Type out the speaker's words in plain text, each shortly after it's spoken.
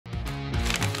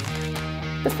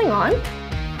this thing on,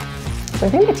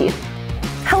 clean my teeth.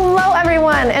 Hello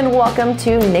everyone, and welcome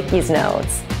to Nikki's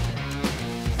Notes.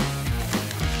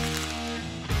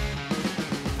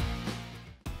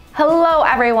 Hello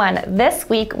everyone. This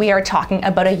week we are talking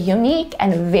about a unique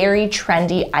and very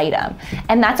trendy item,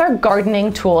 and that's our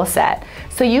gardening tool set.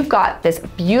 So you've got this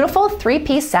beautiful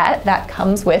 3-piece set that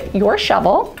comes with your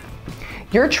shovel,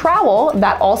 your trowel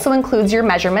that also includes your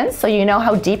measurements so you know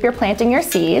how deep you're planting your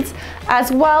seeds, as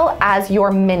well as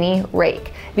your mini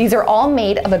rake. These are all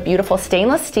made of a beautiful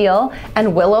stainless steel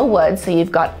and willow wood, so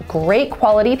you've got great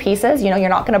quality pieces. You know, you're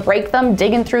not gonna break them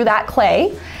digging through that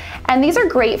clay. And these are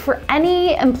great for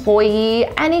any employee,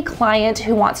 any client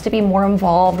who wants to be more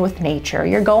involved with nature.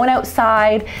 You're going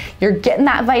outside, you're getting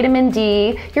that vitamin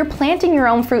D, you're planting your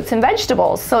own fruits and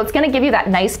vegetables. So it's gonna give you that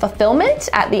nice fulfillment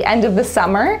at the end of the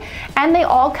summer. And they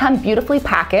all come beautifully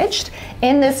packaged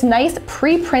in this nice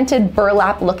pre-printed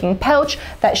burlap looking pouch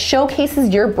that showcases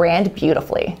your brand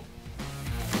beautifully.